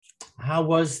how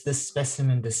was this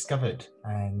specimen discovered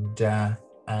and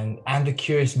the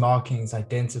curious markings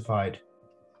identified,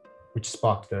 which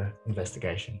sparked the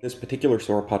investigation? This particular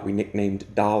sauropod we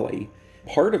nicknamed Dolly.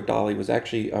 Part of Dolly was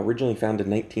actually originally found in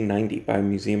 1990 by a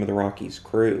Museum of the Rockies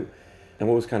crew. And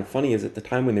what was kind of funny is at the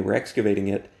time when they were excavating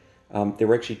it, there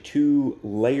were actually two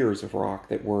layers of rock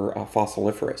that were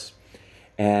fossiliferous.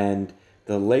 And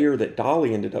the layer that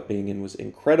Dolly ended up being in was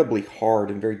incredibly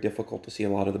hard and very difficult to see a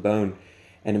lot of the bone.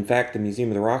 And in fact, the Museum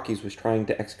of the Rockies was trying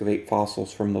to excavate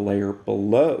fossils from the layer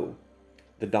below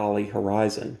the Dolly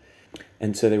horizon.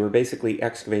 And so they were basically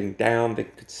excavating down. They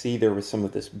could see there was some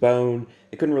of this bone.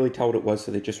 They couldn't really tell what it was,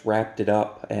 so they just wrapped it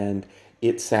up, and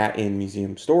it sat in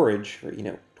museum storage for,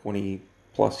 20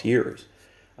 plus years.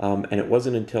 And it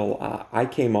wasn't until I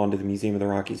came onto the Museum of the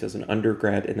Rockies as an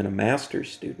undergrad and then a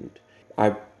master's student.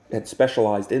 I had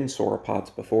specialized in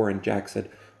sauropods before, and Jack said,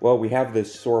 well, we have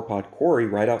this sauropod quarry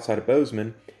right outside of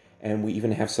Bozeman, and we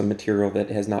even have some material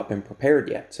that has not been prepared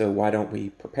yet. So why don't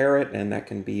we prepare it, and that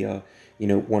can be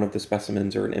one of the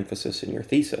specimens or an emphasis in your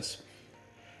thesis.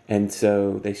 And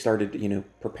so they started,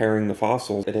 preparing the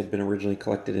fossils that had been originally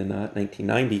collected in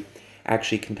 1990,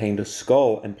 actually contained a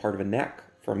skull and part of a neck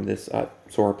from this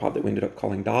sauropod that we ended up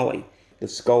calling Dolly. The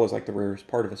skull is like the rarest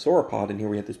part of a sauropod, and here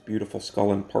we had this beautiful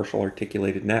skull and partial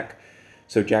articulated neck.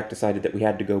 So Jack decided that we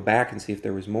had to go back and see if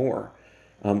there was more.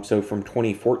 So from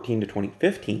 2014 to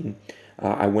 2015,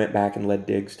 I went back and led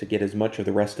digs to get as much of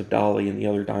the rest of Dolly and the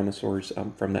other dinosaurs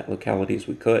from that locality as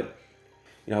we could.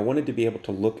 I wanted to be able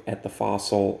to look at the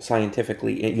fossil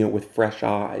scientifically, with fresh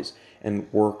eyes and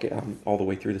work all the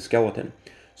way through the skeleton.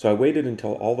 So I waited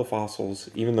until all the fossils,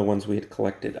 even the ones we had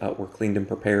collected, were cleaned and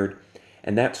prepared,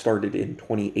 and that started in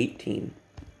 2018.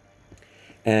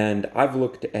 And I've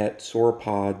looked at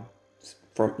sauropods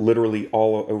from literally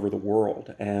all over the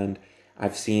world, and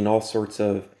I've seen all sorts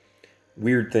of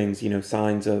weird things,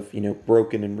 signs of,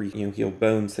 broken and healed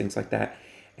bones, things like that.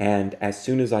 And as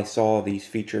soon as I saw these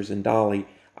features in Dolly,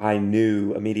 I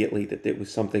knew immediately that it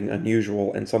was something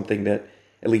unusual and something that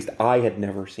at least I had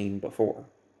never seen before.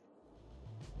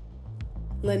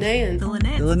 Linnaean. The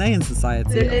Linnaean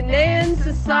Society. The Linnaean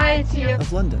Society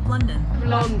of London.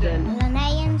 London.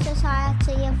 Linnaean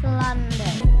Society of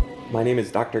London. My name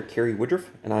is Dr. Kerry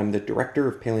Woodruff, and I'm the Director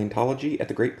of Paleontology at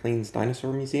the Great Plains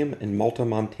Dinosaur Museum in Malta,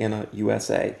 Montana,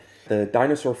 USA. The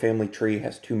dinosaur family tree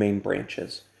has two main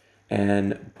branches,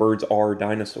 and birds are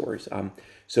dinosaurs.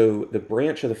 So the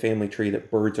branch of the family tree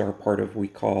that birds are a part of we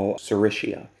call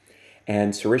Saurischia.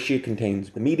 And Saurischia contains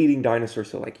the meat-eating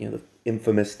dinosaurs, so like, the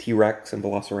infamous T-Rex and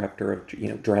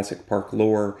Velociraptor of, Jurassic Park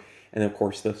lore, and of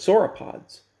course the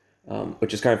sauropods,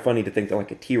 which is kind of funny to think that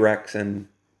like a T-Rex and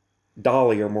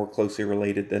Dolly are more closely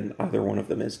related than either one of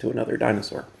them is to another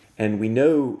dinosaur. And we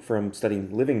know from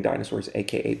studying living dinosaurs,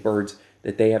 aka birds,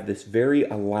 that they have this very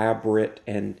elaborate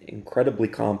and incredibly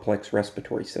complex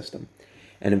respiratory system.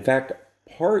 And in fact,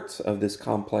 parts of this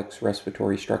complex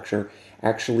respiratory structure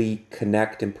actually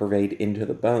connect and pervade into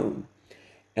the bone.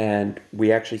 And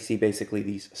we actually see basically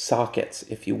these sockets,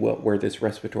 if you will, where this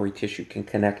respiratory tissue can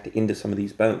connect into some of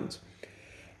these bones.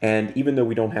 And even though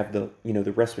we don't have the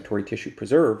respiratory tissue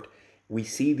preserved, we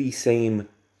see these same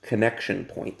connection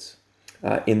points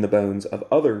in the bones of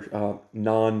other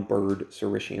non-bird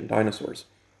Saurischian dinosaurs.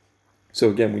 So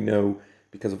again, we know,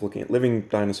 because of looking at living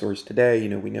dinosaurs today,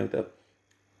 we know the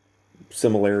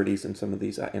similarities in some of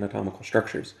these anatomical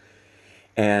structures.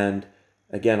 And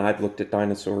again, I've looked at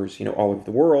dinosaurs, all over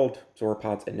the world,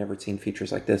 sauropods, and never seen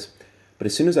features like this. But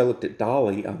as soon as I looked at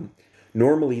Dolly,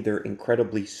 normally they're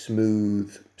incredibly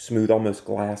smooth, almost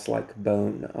glass-like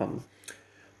bone.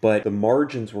 But the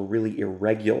margins were really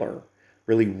irregular,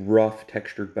 really rough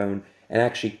textured bone. And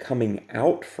actually coming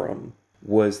out from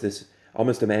was this,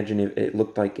 almost imagine it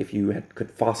looked like if you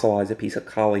could fossilize a piece of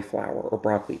cauliflower or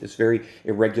broccoli, this very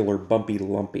irregular, bumpy,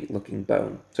 lumpy looking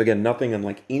bone. So again, nothing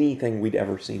unlike anything we'd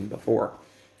ever seen before.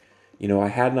 I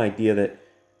had an idea that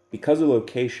because of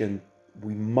location,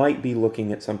 we might be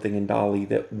looking at something in Dolly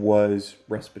that was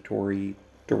respiratory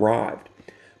derived,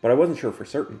 but I wasn't sure for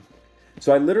certain.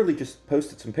 So I literally just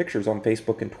posted some pictures on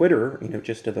Facebook and Twitter,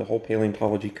 just to the whole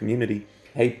paleontology community.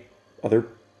 Hey, other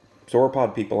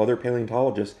sauropod people, other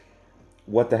paleontologists,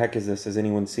 what the heck is this? Has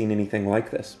anyone seen anything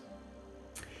like this?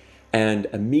 And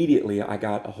immediately I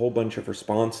got a whole bunch of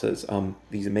responses.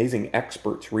 These amazing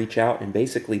experts reach out, and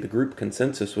basically the group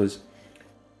consensus was,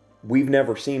 we've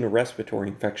never seen a respiratory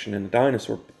infection in a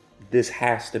dinosaur. This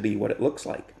has to be what it looks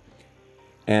like.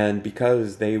 And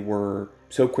because they were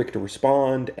so quick to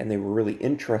respond and they were really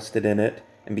interested in it,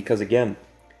 and because, again,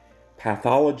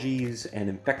 pathologies and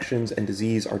infections and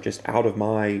disease are just out of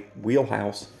my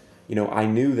wheelhouse, I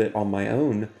knew that on my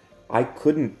own, I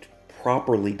couldn't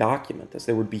properly document this.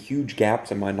 There would be huge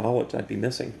gaps in my knowledge I'd be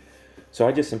missing. So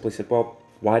I just simply said, well,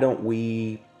 why don't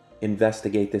we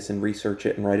investigate this and research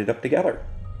it and write it up together?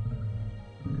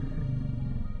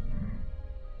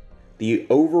 The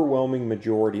overwhelming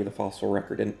majority of the fossil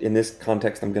record, and in this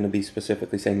context I'm going to be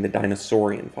specifically saying the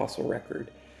dinosaurian fossil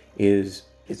record, is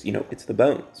it's the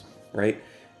bones, right?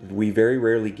 We very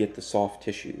rarely get the soft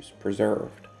tissues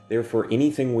preserved. Therefore,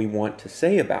 anything we want to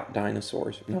say about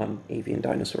dinosaurs, non-avian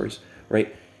dinosaurs,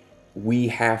 right, we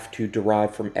have to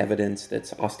derive from evidence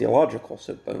that's osteological,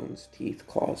 so bones, teeth,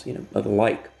 claws, of the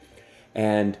like.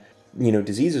 And,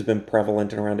 disease has been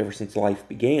prevalent and around ever since life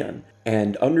began.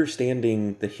 And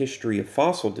understanding the history of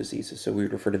fossil diseases, so we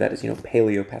would refer to that as,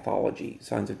 paleopathology,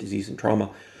 signs of disease and trauma,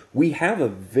 we have a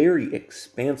very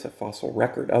expansive fossil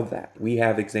record of that. We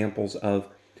have examples of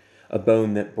a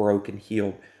bone that broke and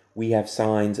healed. We have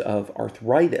signs of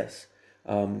arthritis,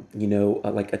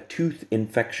 like a tooth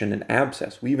infection and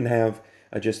abscess. We even have,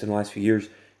 just in the last few years,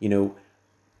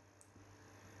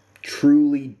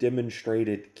 truly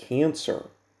demonstrated cancer,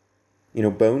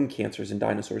 bone cancers in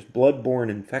dinosaurs, blood-borne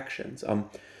infections.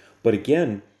 But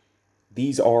again,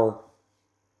 these are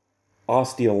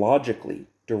osteologically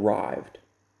derived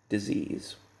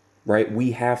disease, right?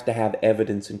 We have to have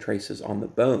evidence and traces on the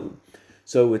bone.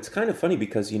 So it's kind of funny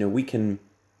because, we can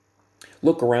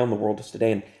look around the world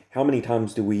today, and how many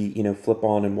times do we, flip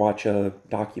on and watch a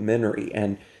documentary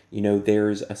and,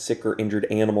 there's a sick or injured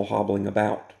animal hobbling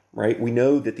about, right? We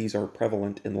know that these are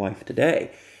prevalent in life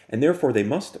today, and therefore they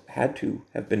must have had to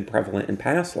have been prevalent in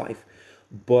past life.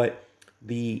 But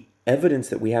the evidence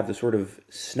that we have, the sort of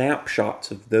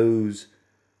snapshots of those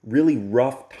really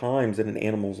rough times in an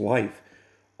animal's life,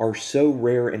 are so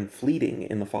rare and fleeting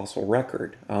in the fossil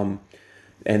record.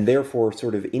 And therefore,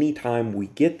 sort of any time we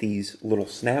get these little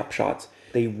snapshots,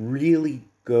 they really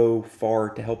go far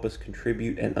to help us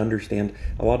contribute and understand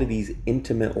a lot of these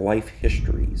intimate life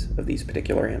histories of these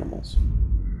particular animals.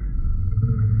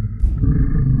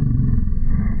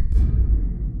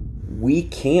 We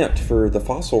can't, for the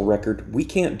fossil record, we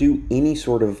can't do any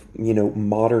sort of,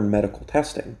 modern medical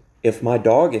testing. If my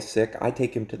dog is sick, I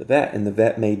take him to the vet, and the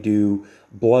vet may do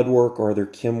blood work or other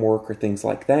chem work or things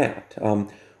like that.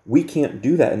 We can't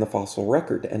do that in the fossil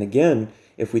record. And again,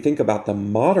 if we think about the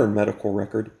modern medical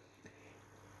record,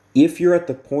 if you're at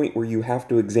the point where you have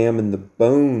to examine the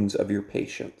bones of your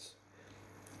patients,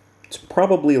 it's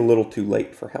probably a little too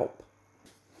late for help.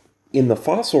 In the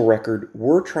fossil record,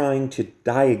 we're trying to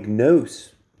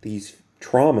diagnose these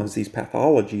traumas, these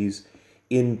pathologies,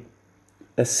 in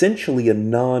essentially a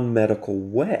non-medical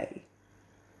way,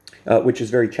 which is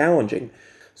very challenging.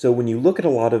 So when you look at a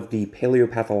lot of the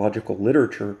paleopathological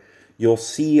literature, you'll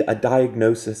see a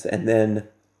diagnosis and then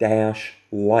dash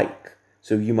like.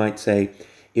 So you might say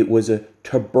it was a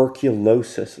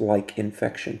tuberculosis-like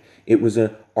infection. It was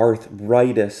an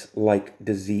arthritis-like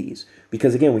disease.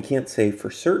 Because again, we can't say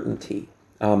for certainty.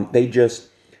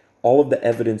 All of the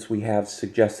evidence we have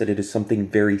suggests that it is something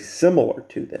very similar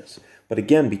to this. But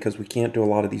again, because we can't do a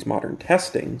lot of these modern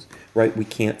testings, right, we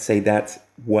can't say that's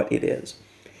what it is.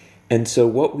 And so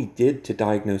what we did to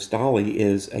diagnose Dolly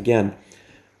is, again,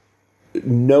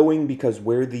 knowing because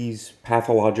where these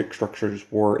pathologic structures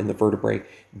were in the vertebrae,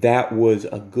 that was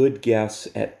a good guess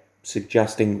at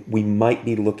suggesting we might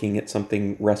be looking at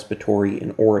something respiratory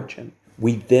in origin.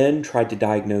 We then tried to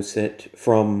diagnose it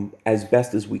from, as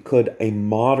best as we could, a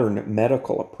modern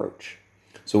medical approach.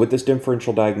 So with this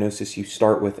differential diagnosis, you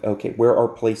start with, okay, where are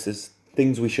places,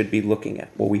 things we should be looking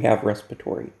at? Well, we have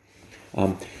respiratory.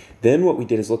 Then what we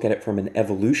did is look at it from an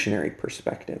evolutionary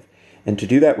perspective. And to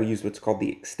do that, we used what's called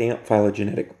the extant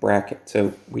phylogenetic bracket.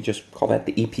 So we just call that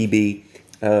the EPB.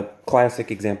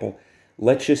 Classic example.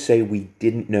 Let's just say we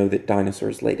didn't know that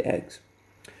dinosaurs laid eggs.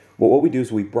 Well, what we do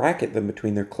is we bracket them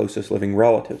between their closest living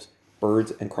relatives,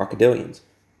 birds and crocodilians.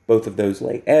 Both of those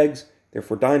lay eggs,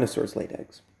 therefore dinosaurs laid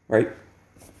eggs, right?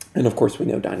 And of course we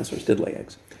know dinosaurs did lay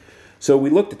eggs. So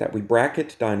we looked at that. We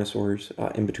bracket dinosaurs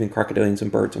in between crocodilians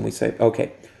and birds, and we say,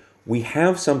 okay, we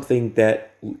have something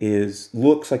that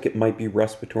looks like it might be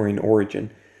respiratory in origin.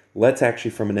 Let's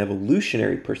actually, from an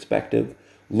evolutionary perspective,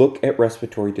 look at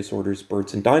respiratory disorders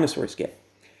birds and dinosaurs get.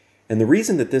 And the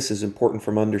reason that this is important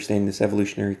from understanding this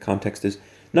evolutionary context is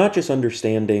not just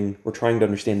understanding or trying to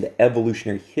understand the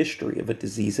evolutionary history of a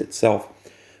disease itself,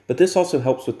 but this also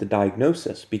helps with the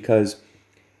diagnosis, because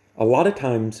a lot of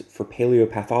times for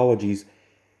paleopathologies,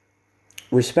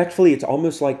 respectfully, it's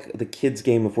almost like the kids'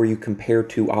 game of where you compare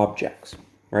two objects,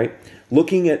 right?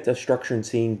 Looking at the structure and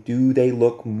seeing, do they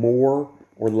look more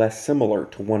or less similar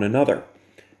to one another?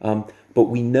 But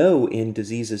we know in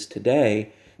diseases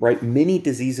today right? Many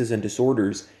diseases and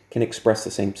disorders can express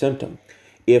the same symptom.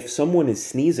 If someone is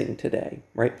sneezing today,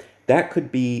 right,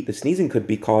 the sneezing could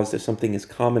be caused as something as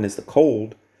common as the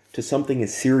cold to something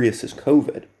as serious as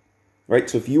COVID, right?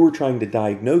 So if you were trying to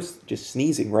diagnose just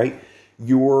sneezing, right,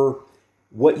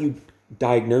 what you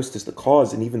diagnosed as the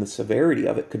cause and even the severity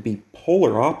of it could be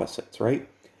polar opposites, right?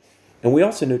 And we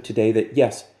also know today that,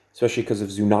 yes, especially because of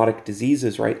zoonotic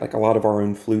diseases, right, like a lot of our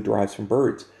own flu derives from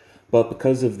birds, but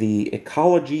because of the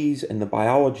ecologies and the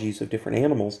biologies of different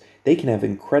animals, they can have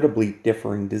incredibly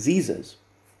differing diseases.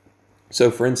 So,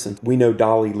 for instance, we know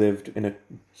Dolly lived in a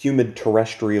humid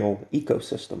terrestrial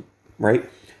ecosystem, right?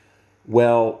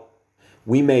 Well,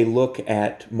 we may look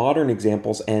at modern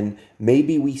examples and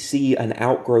maybe we see an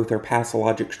outgrowth or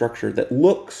pathologic structure that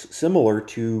looks similar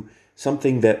to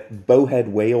something that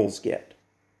bowhead whales get.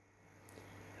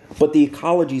 But the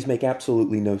ecologies make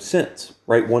absolutely no sense,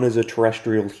 right? One is a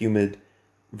terrestrial humid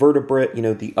vertebrate,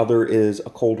 the other is a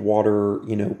cold water,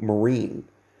 marine.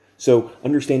 So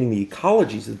understanding the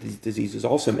ecologies of these diseases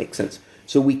also makes sense.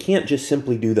 So we can't just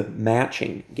simply do the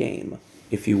matching game,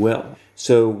 if you will.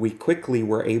 So we quickly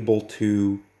were able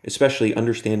to, especially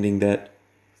understanding that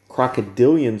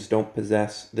crocodilians don't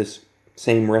possess this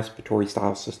same respiratory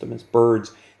style system as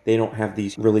birds. They don't have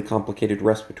these really complicated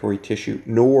respiratory tissue,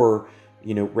 nor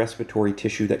respiratory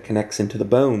tissue that connects into the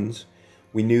bones.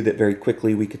 We knew that very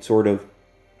quickly we could sort of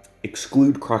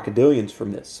exclude crocodilians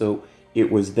from this. So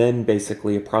it was then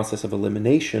basically a process of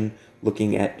elimination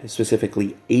looking at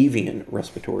specifically avian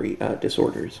respiratory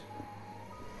disorders.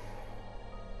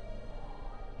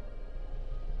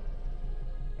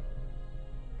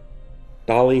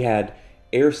 Dolly had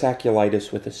air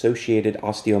saculitis with associated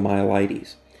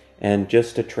osteomyelitis. And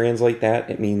just to translate that,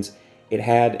 it means it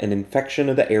had an infection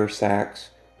of the air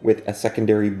sacs with a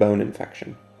secondary bone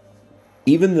infection.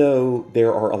 Even though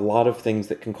there are a lot of things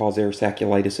that can cause air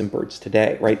saculitis in birds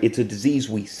today, right? It's a disease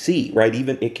we see, right?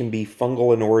 Even it can be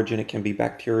fungal in origin, it can be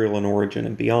bacterial in origin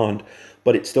and beyond,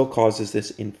 but it still causes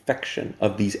this infection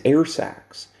of these air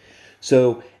sacs.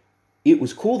 So it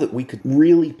was cool that we could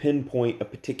really pinpoint a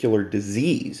particular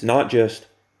disease, not just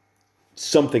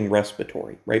something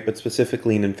respiratory, right? But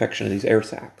specifically an infection of these air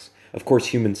sacs. Of course,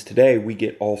 humans today, we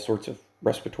get all sorts of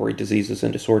respiratory diseases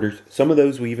and disorders. Some of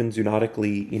those we even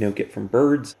zoonotically, get from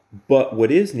birds. But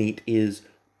what is neat is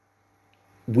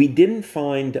we didn't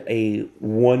find a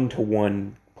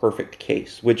one-to-one perfect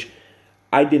case, which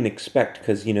I didn't expect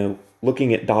because,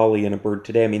 looking at Dolly and a bird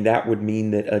today, that would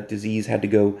mean that a disease had to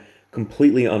go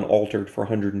completely unaltered for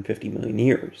 150 million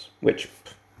years, which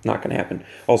not going to happen.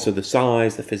 Also, the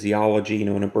size, the physiology,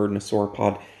 in a bird and a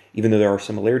sauropod, even though there are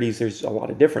similarities, there's a lot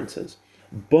of differences.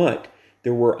 But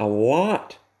there were a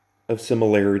lot of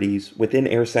similarities within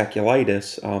air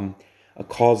saculitis, a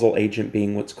causal agent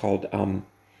being what's called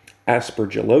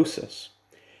aspergillosis.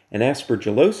 And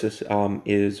aspergillosis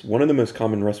is one of the most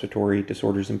common respiratory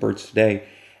disorders in birds today,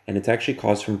 and it's actually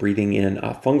caused from breathing in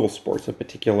fungal spores, a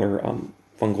particular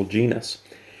fungal genus.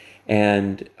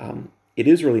 And it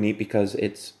is really neat because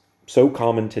it's so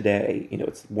common today.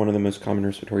 It's one of the most common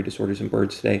respiratory disorders in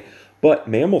birds today, but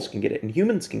mammals can get it and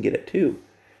humans can get it too.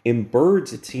 In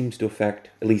birds, it seems to affect,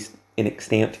 at least in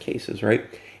extant cases, right?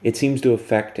 It seems to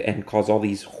affect and cause all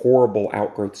these horrible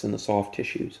outgrowths in the soft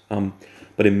tissues.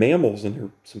 But in mammals, and there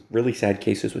are some really sad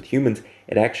cases with humans,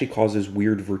 it actually causes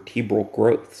weird vertebral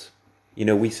growths.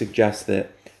 We suggest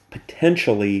that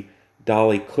potentially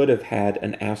Dolly could have had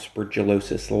an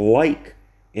aspergillosis-like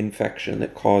infection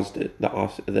that caused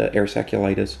the air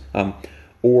saculitis,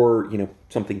 or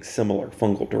something similar,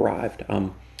 fungal derived.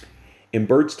 In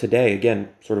birds today, again,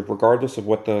 sort of regardless of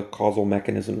what the causal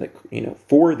mechanism that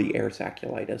for the air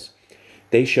saculitis,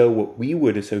 they show what we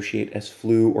would associate as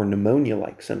flu or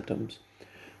pneumonia-like symptoms: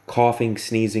 coughing,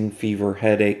 sneezing, fever,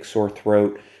 headache, sore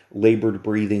throat, labored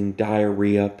breathing,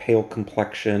 diarrhea, pale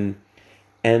complexion,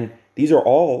 and these are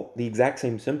all the exact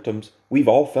same symptoms we've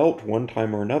all felt one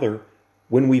time or another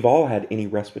when we've all had any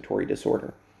respiratory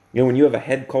disorder. When you have a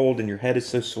head cold and your head is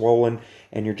so swollen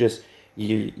and you're just,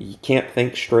 you can't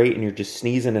think straight and you're just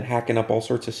sneezing and hacking up all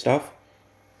sorts of stuff.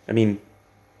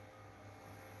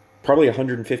 Probably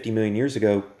 150 million years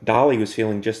ago, Dolly was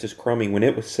feeling just as crummy when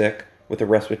it was sick with a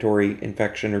respiratory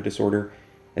infection or disorder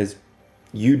as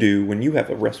you do when you have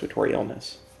a respiratory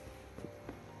illness.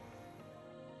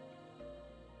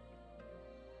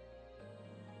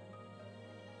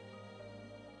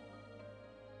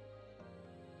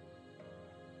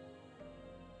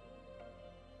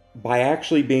 By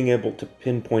actually being able to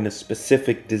pinpoint a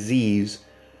specific disease,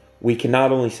 we can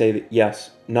not only say that,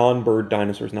 yes, non-bird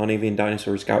dinosaurs, non-avian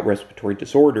dinosaurs got respiratory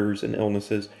disorders and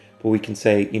illnesses, but we can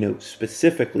say,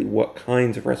 specifically what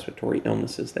kinds of respiratory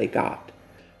illnesses they got.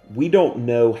 We don't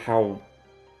know how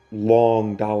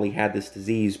long Dolly had this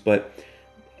disease,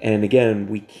 and again,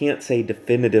 we can't say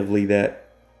definitively that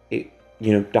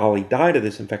Dolly died of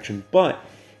this infection, but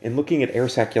in looking at air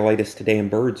sacculitis today in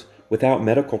birds, without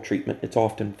medical treatment, it's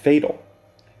often fatal.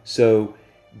 So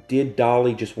did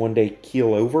Dolly just one day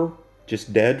keel over,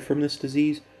 just dead from this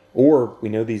disease? Or we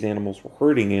know these animals were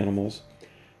herding animals.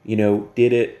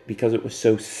 Did it, because it was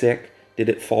so sick, did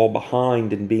it fall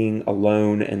behind in being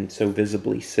alone and so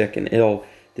visibly sick and ill?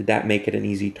 Did that make it an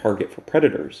easy target for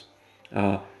predators?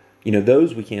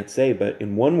 Those we can't say, but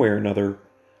in one way or another,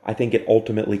 I think it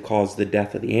ultimately caused the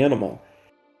death of the animal.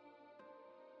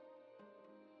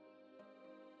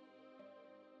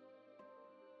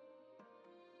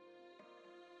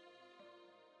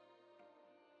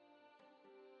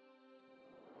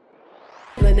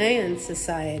 Linnaean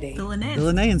Society. The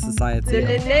Linnaean Society The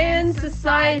Linnaean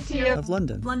Society of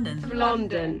London.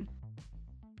 London.